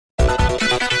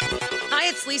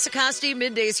Lisa Costi,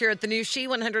 middays here at the new She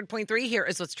 100.3. Here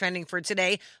is what's trending for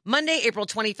today, Monday, April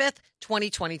 25th,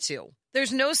 2022.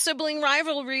 There's no sibling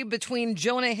rivalry between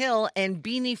Jonah Hill and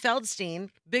Beanie Feldstein.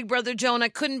 Big brother Jonah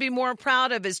couldn't be more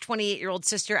proud of his 28-year-old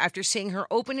sister after seeing her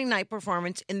opening night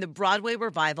performance in the Broadway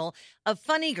revival of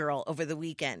Funny Girl over the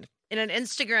weekend. In an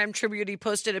Instagram tribute, he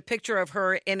posted a picture of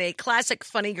her in a classic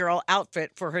Funny Girl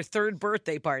outfit for her third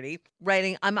birthday party,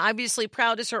 writing, "I'm obviously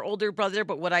proud as her older brother,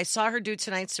 but what I saw her do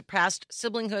tonight surpassed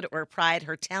siblinghood or pride.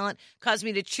 Her talent caused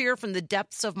me to cheer from the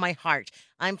depths of my heart.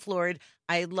 I'm floored.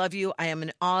 I love you. I am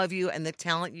in awe of you and the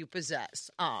talent you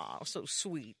possess." Aw, so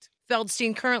sweet.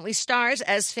 Feldstein currently stars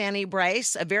as Fanny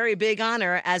Bryce, a very big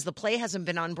honor as the play hasn't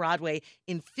been on Broadway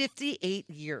in 58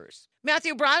 years.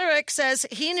 Matthew Broderick says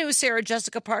he knew Sarah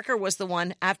Jessica Parker was the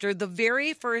one after the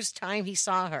very first time he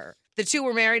saw her. The two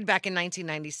were married back in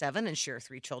 1997 and share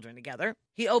 3 children together.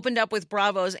 He opened up with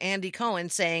Bravo's Andy Cohen,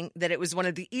 saying that it was one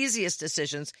of the easiest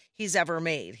decisions he's ever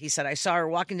made. He said, "I saw her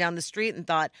walking down the street and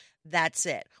thought, that's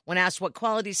it." When asked what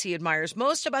qualities he admires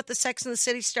most about the Sex and the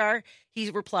City star, he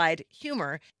replied,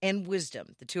 humor and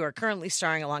wisdom. The two are currently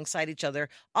starring alongside each other,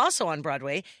 also on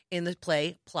Broadway, in the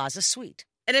play Plaza Suite.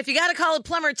 And if you got to call a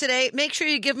plumber today, make sure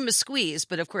you give him a squeeze,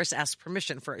 but of course, ask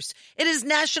permission first. It is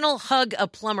National Hug a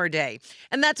Plumber Day.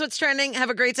 And that's what's trending.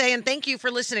 Have a great day, and thank you for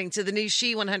listening to the new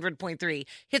She 100.3.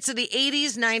 Hits of the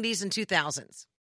 80s, 90s, and 2000s.